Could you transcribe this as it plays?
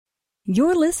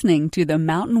You're listening to the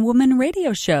Mountain Woman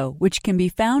Radio Show, which can be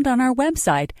found on our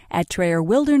website at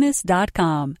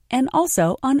TrayerWilderness.com and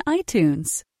also on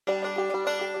iTunes.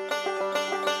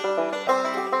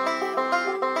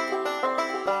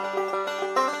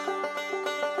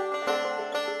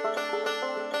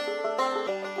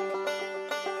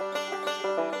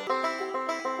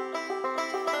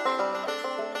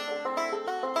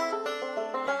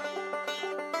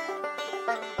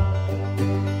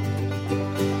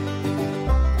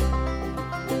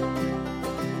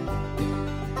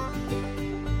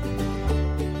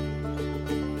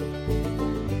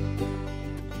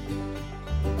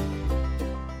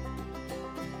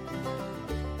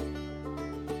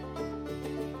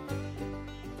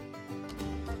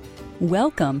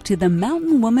 Welcome to the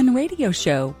Mountain Woman Radio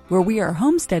Show, where we are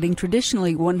homesteading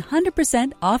traditionally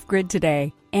 100% off-grid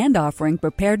today and offering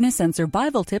preparedness and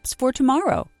survival tips for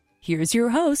tomorrow. Here's your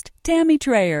host, Tammy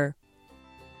Trayer.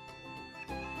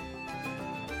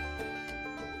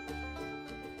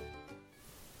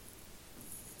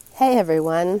 Hey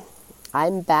everyone,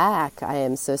 I'm back. I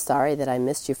am so sorry that I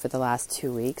missed you for the last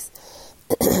 2 weeks.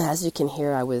 As you can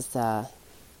hear, I was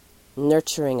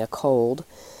nurturing a cold.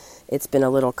 It's been a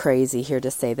little crazy here, to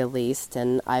say the least,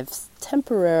 and I've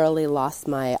temporarily lost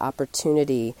my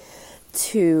opportunity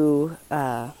to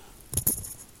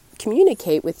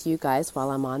communicate with you guys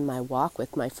while I'm on my walk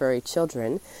with my furry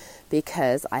children,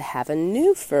 because I have a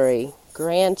new furry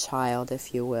grandchild,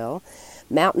 if you will.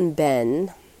 Mountain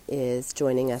Ben is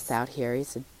joining us out here.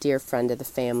 He's a dear friend of the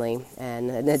family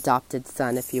and an adopted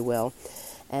son, if you will,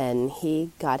 and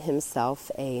he got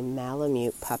himself a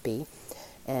Malamute puppy.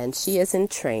 And she is in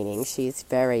training. She's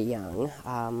very young.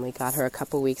 We got her a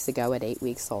couple weeks ago at 8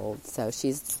 weeks old. So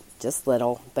she's just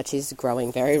little, but she's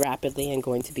growing very rapidly and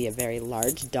going to be a very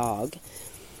large dog.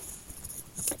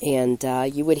 And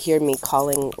you would hear me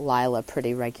calling Lila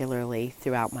pretty regularly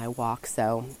throughout my walk.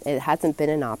 So it hasn't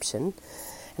been an option.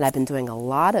 And I've been doing a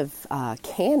lot of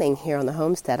canning here on the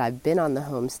homestead. I've been on the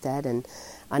homestead and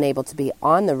unable to be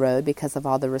on the road because of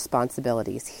all the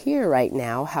responsibilities here right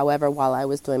now. However, while I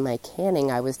was doing my canning,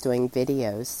 I was doing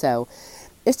videos. So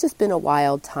it's just been a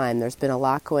wild time. There's been a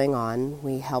lot going on.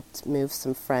 We helped move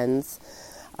some friends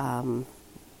a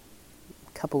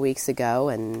couple weeks ago,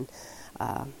 and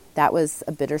that was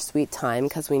a bittersweet time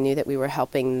because we knew that we were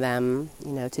helping them,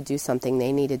 to do something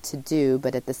they needed to do,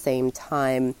 but at the same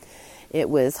time, it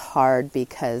was hard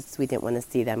because we didn't want to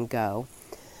see them go.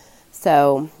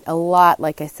 So a lot,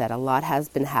 like I said, a lot has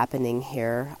been happening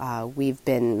here. We've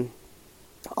been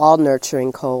all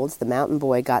nurturing colds. The mountain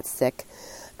boy got sick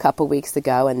a couple weeks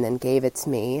ago and then gave it to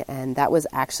me. And that was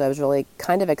actually, I was really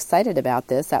kind of excited about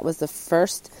this. That was the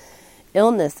first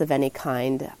illness of any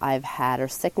kind I've had, or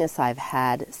sickness I've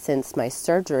had, since my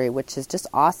surgery, which is just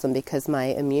awesome because my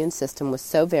immune system was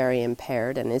so very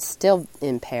impaired and is still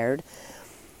impaired.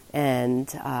 And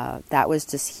that was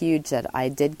just huge that I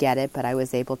did get it, but I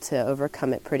was able to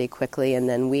overcome it pretty quickly. And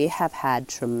then we have had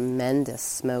tremendous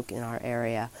smoke in our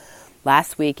area.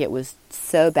 Last week it was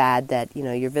so bad that,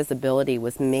 your visibility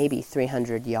was maybe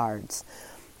 300 yards.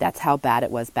 That's how bad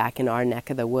it was back in our neck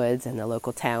of the woods, and the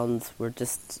local towns were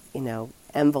just,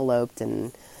 enveloped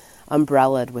and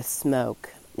umbrellaed with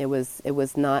smoke. It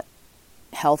was not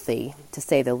healthy, to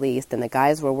say the least, and the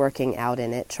guys were working out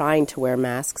in it, trying to wear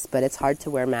masks, but it's hard to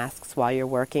wear masks while you're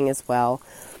working as well.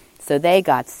 So they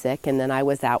got sick, and then I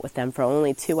was out with them for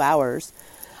only 2 hours,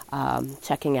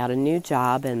 checking out a new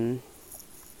job, and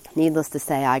needless to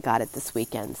say, I got it this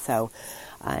weekend, so,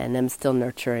 and I'm still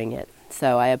nurturing it.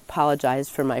 So I apologize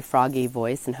for my froggy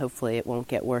voice, and hopefully it won't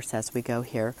get worse as we go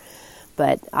here.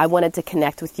 But I wanted to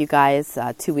connect with you guys.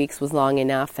 2 weeks was long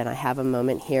enough, and I have a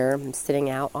moment here. I'm sitting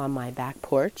out on my back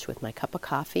porch with my cup of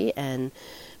coffee and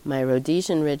my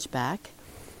Rhodesian Ridgeback.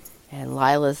 And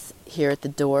Lila's here at the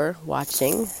door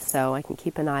watching, so I can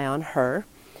keep an eye on her.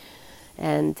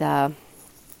 And I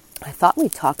thought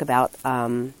we'd talk about,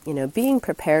 being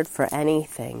prepared for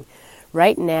anything.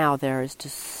 Right now, there is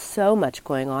just so much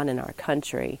going on in our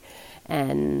country.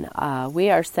 And we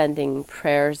are sending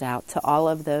prayers out to all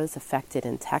of those affected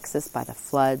in Texas by the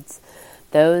floods,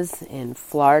 those in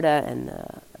Florida and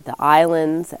the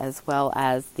islands, as well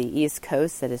as the East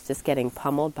Coast that is just getting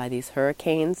pummeled by these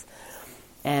hurricanes,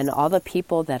 and all the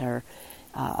people that are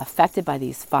affected by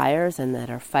these fires and that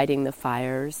are fighting the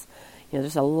fires.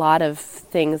 There's a lot of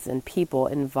things and people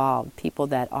involved, people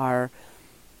that are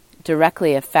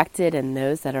directly affected and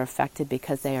those that are affected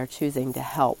because they are choosing to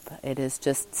help. It is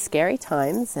just scary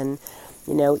times, and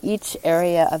each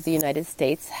area of the United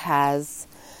States has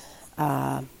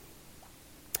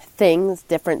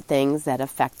different things that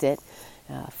affect it.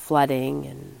 flooding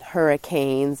and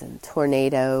hurricanes and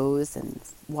tornadoes and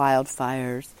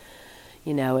wildfires.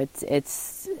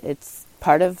 It's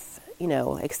part of,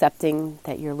 accepting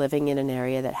that you're living in an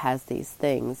area that has these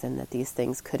things and that these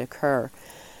things could occur.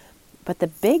 But the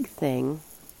big thing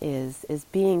is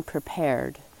being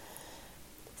prepared.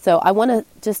 So I want to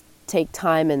just take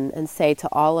time and say to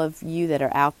all of you that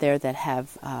are out there that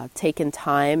have taken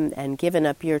time and given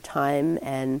up your time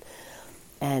and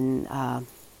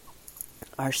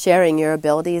are sharing your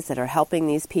abilities, that are helping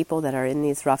these people that are in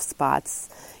these rough spots,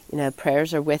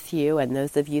 prayers are with you. And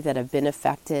those of you that have been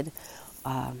affected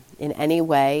in any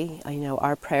way,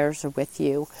 our prayers are with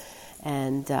you.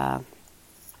 And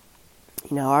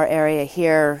our area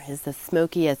here is as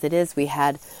smoky as it is. We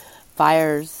had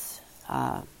fires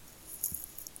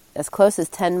as close as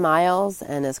 10 miles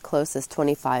and as close as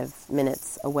 25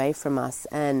 minutes away from us.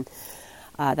 And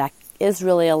that is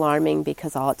really alarming,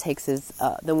 because all it takes is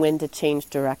the wind to change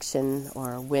direction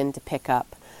or wind to pick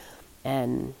up,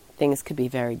 and things could be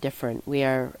very different. We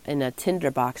are in a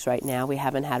tinderbox right now. We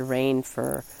haven't had rain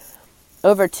for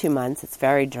over 2 months. It's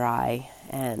very dry,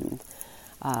 and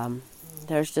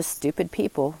there's just stupid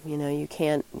people. You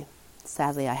can't,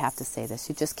 sadly I have to say this,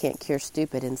 you just can't cure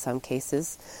stupid in some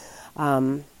cases.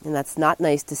 And that's not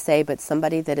nice to say, but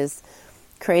somebody that is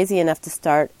crazy enough to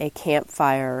start a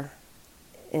campfire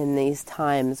in these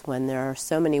times when there are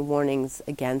so many warnings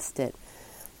against it,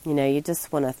 you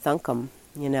just want to thunk them.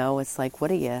 It's like,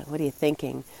 what are you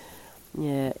thinking?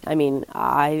 Yeah, I mean,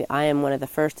 I am one of the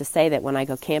first to say that when I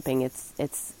go camping,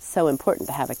 it's so important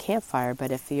to have a campfire.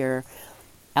 But if your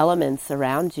elements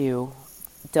around you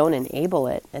don't enable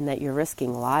it, and that you're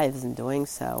risking lives in doing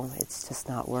so, it's just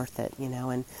not worth it.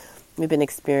 And we've been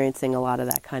experiencing a lot of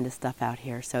that kind of stuff out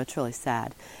here, so it's really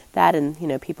sad. That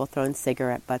and, people throwing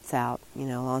cigarette butts out,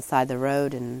 alongside the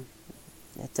road, and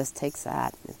it just takes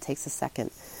that. It takes a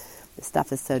second. The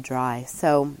stuff is so dry.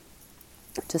 So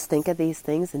just think of these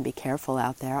things and be careful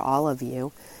out there, all of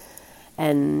you.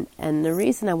 And the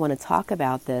reason I want to talk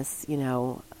about this,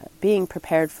 being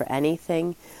prepared for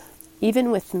anything, even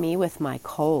with me with my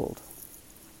cold,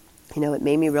 it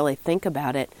made me really think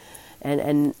about it.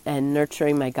 And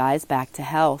nurturing my guys back to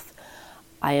health,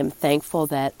 I am thankful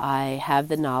that I have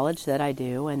the knowledge that I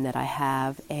do, and that I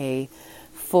have a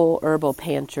full herbal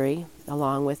pantry,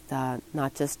 along with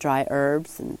not just dry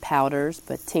herbs and powders,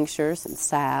 but tinctures and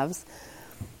salves,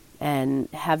 and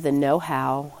have the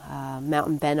know-how.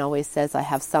 Mountain Ben always says I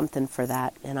have something for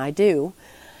that, and I do.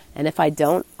 And if I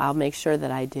don't, I'll make sure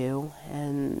that I do.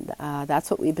 And that's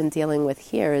what we've been dealing with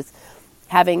here, is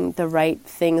having the right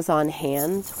things on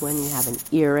hand when you have an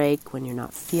earache, when you're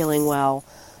not feeling well,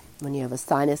 when you have a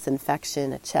sinus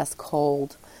infection, a chest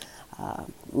cold,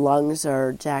 lungs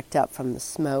are jacked up from the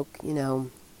smoke.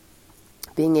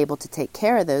 Being able to take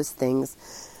care of those things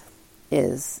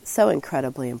is so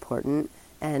incredibly important,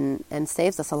 and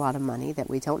saves us a lot of money, that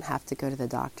we don't have to go to the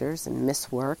doctors and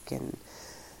miss work and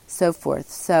so forth.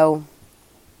 So,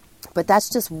 but that's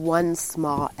just one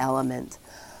small element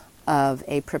of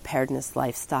a preparedness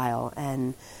lifestyle.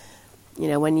 And,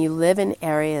 when you live in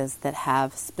areas that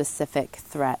have specific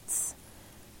threats,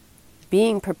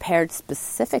 being prepared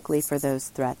specifically for those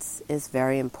threats is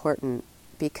very important,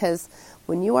 because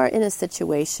when you are in a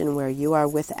situation where you are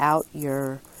without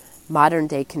your modern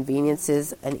day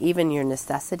conveniences and even your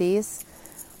necessities,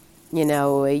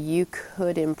 you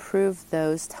could improve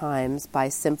those times by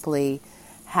simply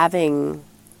having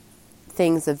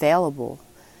things available.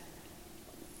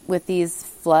 With these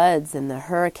floods and the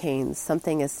hurricanes,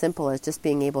 something as simple as just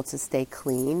being able to stay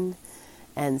clean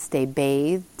and stay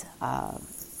bathed,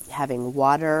 having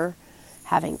water,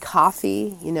 having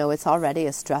coffee, it's already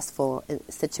a stressful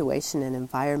situation and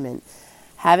environment.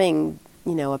 Having,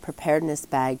 a preparedness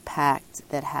bag packed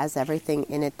that has everything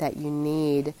in it that you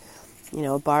need,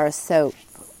 a bar of soap,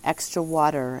 extra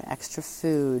water, extra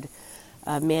food,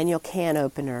 a manual can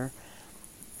opener,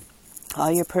 all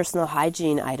your personal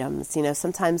hygiene items.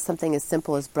 Sometimes something as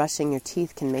simple as brushing your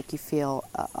teeth can make you feel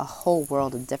a whole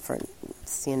world of difference,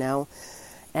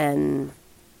 and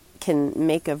can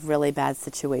make a really bad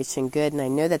situation good. And I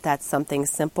know that that's something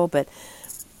simple, but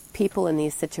people in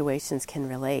these situations can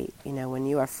relate. When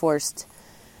you are forced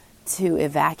to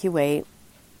evacuate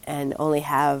and only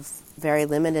have very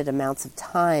limited amounts of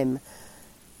time,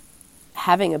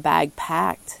 having a bag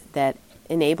packed that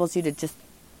enables you to just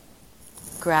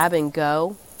grab and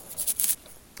go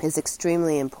is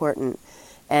extremely important,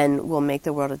 and will make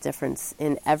the world a difference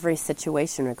in every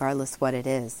situation, regardless what it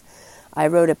is. I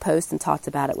wrote a post and talked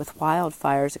about it with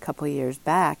wildfires a couple of years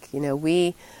back.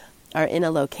 We are in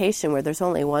a location where there's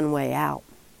only one way out.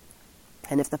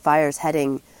 And if the fire's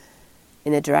heading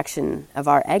in the direction of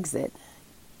our exit,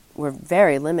 we're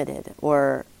very limited,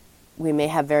 or we may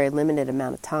have very limited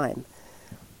amount of time.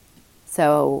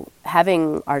 So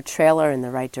having our trailer in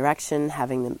the right direction,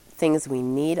 having the things we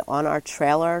need on our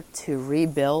trailer to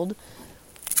rebuild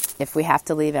if we have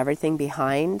to leave everything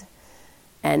behind.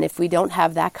 And if we don't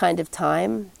have that kind of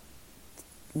time,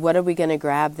 what are we going to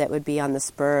grab that would be on the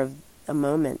spur of a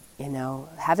moment?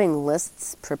 Having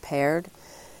lists prepared,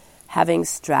 having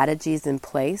strategies in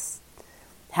place,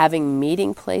 having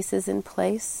meeting places in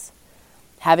place,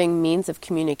 having means of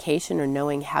communication or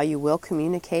knowing how you will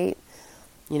communicate.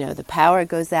 The power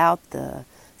goes out, the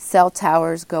cell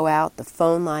towers go out, the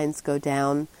phone lines go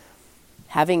down.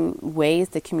 Having ways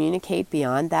to communicate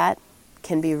beyond that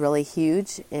can be really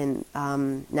huge in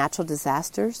natural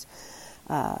disasters.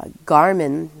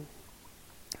 Garmin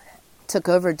took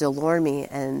over Delorme,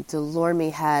 and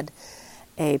Delorme had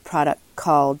a product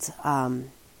called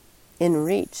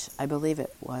InReach, I believe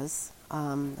it was.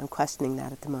 I'm questioning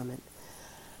that at the moment.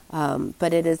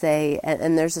 But it is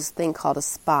and there's this thing called a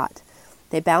spot.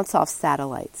 They bounce off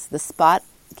satellites. The spot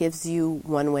gives you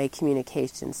one-way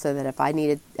communication, so that if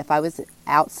I was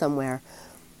out somewhere,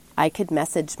 I could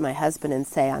message my husband and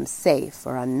say I'm safe,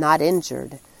 or I'm not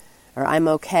injured, or I'm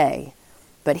okay,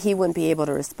 but he wouldn't be able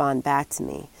to respond back to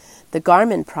me. The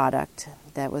Garmin product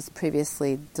that was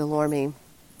previously Delorme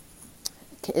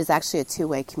is actually a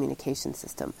two-way communication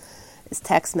system. It's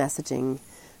text messaging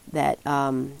that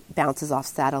bounces off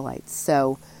satellites.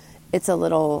 So it's a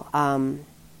little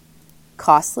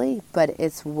costly, but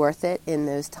it's worth it in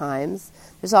those times.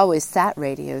 There's always sat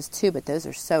radios too, but those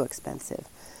are so expensive.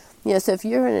 So if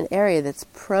you're in an area that's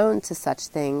prone to such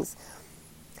things,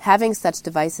 having such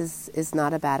devices is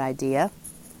not a bad idea.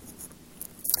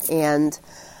 And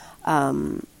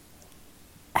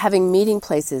having meeting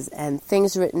places and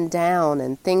things written down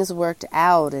and things worked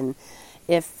out, and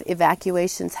if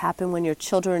evacuations happen when your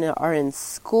children are in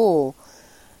school,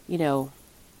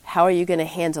 how are you going to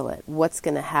handle it? What's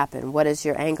going to happen? What is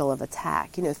your angle of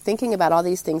attack? Thinking about all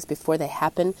these things before they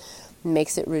happen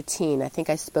makes it routine. I think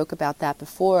I spoke about that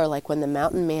before, like when the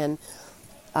mountain man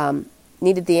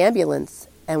needed the ambulance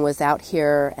and was out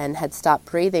here and had stopped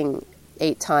breathing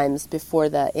 8 times before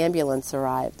the ambulance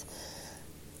arrived.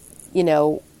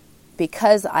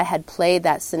 Because I had played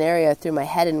that scenario through my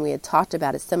head and we had talked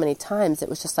about it so many times, it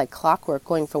was just like clockwork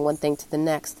going from one thing to the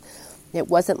next. It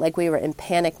wasn't like we were in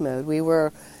panic mode. We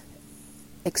were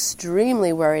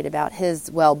extremely worried about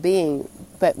his well-being,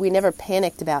 but we never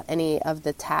panicked about any of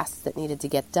the tasks that needed to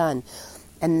get done.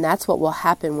 And that's what will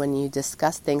happen when you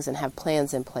discuss things and have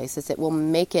plans in place, is it will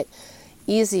make it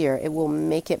easier, it will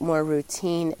make it more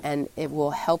routine, and it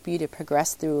will help you to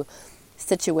progress through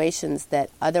situations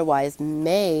that otherwise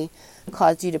may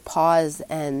cause you to pause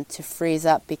and to freeze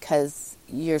up because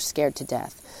you're scared to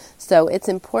death. So it's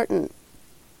important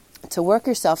to work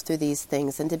yourself through these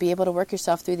things and to be able to work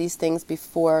yourself through these things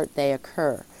before they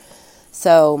occur.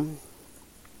 So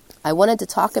I wanted to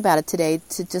talk about it today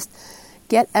to just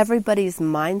get everybody's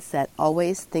mindset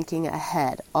always thinking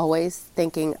ahead, always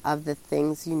thinking of the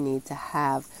things you need to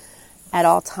have at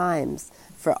all times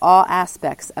for all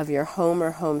aspects of your home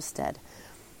or homestead.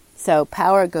 So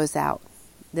power goes out.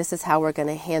 This is how we're going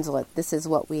to handle it. This is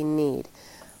what we need.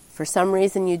 For some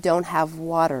reason you don't have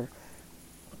water.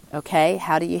 Okay,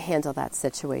 how do you handle that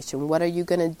situation? What are you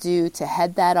going to do to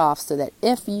head that off so that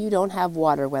if you don't have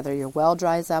water, whether your well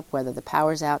dries up, whether the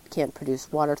power's out, can't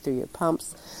produce water through your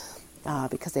pumps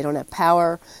because they don't have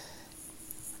power,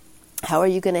 how are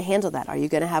you going to handle that? Are you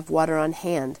going to have water on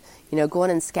hand?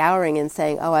 Going and scouring and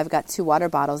saying, oh, I've got 2 water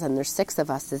bottles and there's 6 of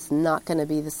us is not going to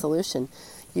be the solution.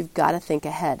 You've got to think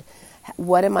ahead.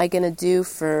 What am I going to do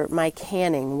for my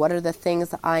canning? What are the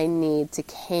things I need to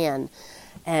can?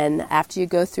 And after you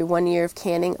go through 1 year of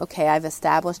canning, okay, I've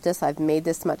established this, I've made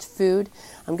this much food.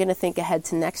 I'm going to think ahead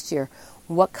to next year.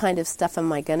 What kind of stuff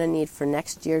am I going to need for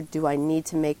next year? Do I need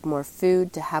to make more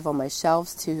food to have on my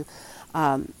shelves to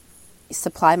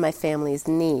supply my family's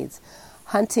needs?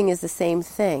 Hunting is the same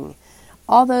thing.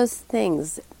 All those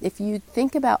things, if you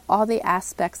think about all the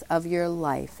aspects of your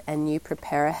life and you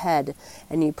prepare ahead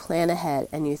and you plan ahead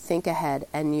and you think ahead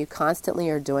and you constantly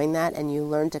are doing that and you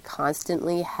learn to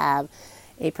constantly have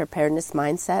a preparedness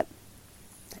mindset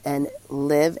and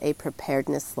live a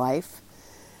preparedness life,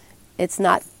 it's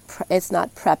not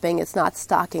prepping, it's not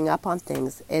stocking up on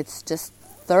things, it's just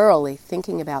thoroughly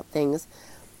thinking about things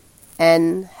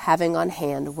and having on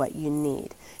hand what you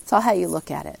need. It's all how you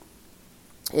look at it.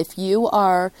 If you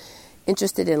are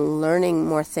interested in learning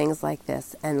more things like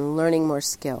this and learning more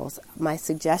skills, my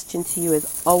suggestion to you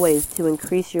is always to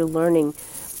increase your learning,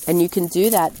 and you can do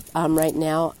that right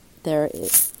now.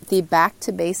 the Back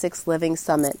to Basics Living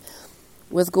Summit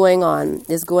is going on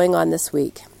this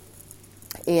week.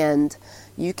 And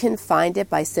you can find it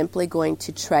by simply going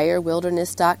to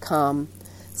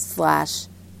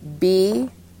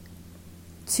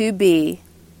TrayerWilderness.com/B2B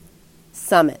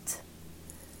Summit.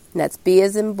 And that's B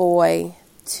as in boy,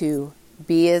 to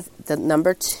B as the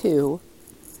number 2,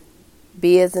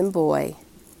 B as in boy,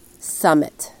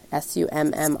 Summit,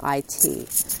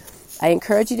 SUMMIT. I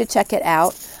encourage you to check it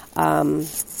out.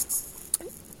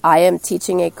 I am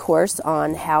teaching a course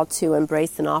on how to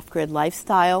embrace an off-grid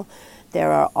lifestyle.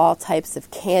 There are all types of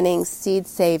canning, seed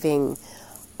saving,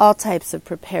 all types of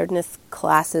preparedness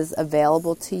classes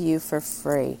available to you for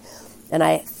free. And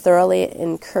I thoroughly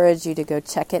encourage you to go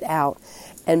check it out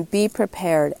and be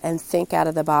prepared and think out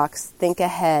of the box, think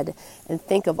ahead, and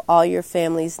think of all your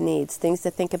family's needs. Things to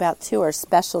think about too are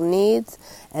special needs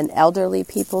and elderly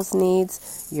people's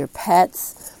needs, your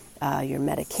pets, your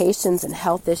medications and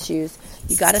health issues.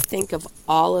 You got to think of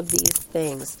all of these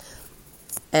things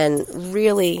and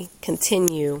really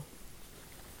continue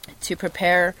to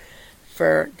prepare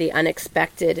for the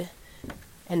unexpected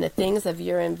and the things of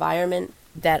your environment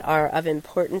that are of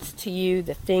importance to you,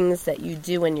 the things that you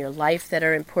do in your life that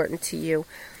are important to you,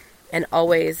 and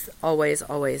always, always,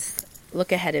 always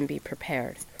look ahead and be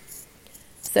prepared.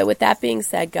 So with that being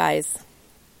said, guys,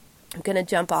 I'm going to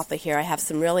jump off of here. I have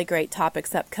some really great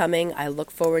topics upcoming. I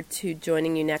look forward to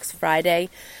joining you next Friday,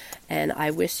 and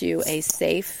I wish you a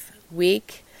safe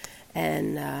week,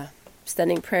 and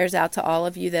sending prayers out to all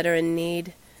of you that are in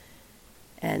need,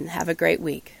 and have a great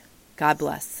week. God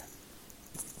bless.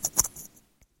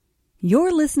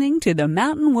 You're listening to the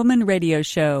Mountain Woman Radio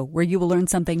Show, where you will learn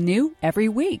something new every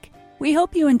week. We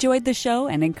hope you enjoyed the show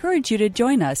and encourage you to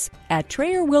join us at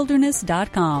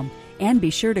TrayerWilderness.com. And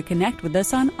be sure to connect with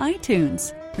us on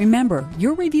iTunes. Remember,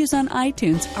 your reviews on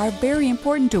iTunes are very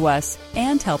important to us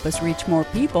and help us reach more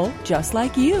people just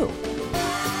like you.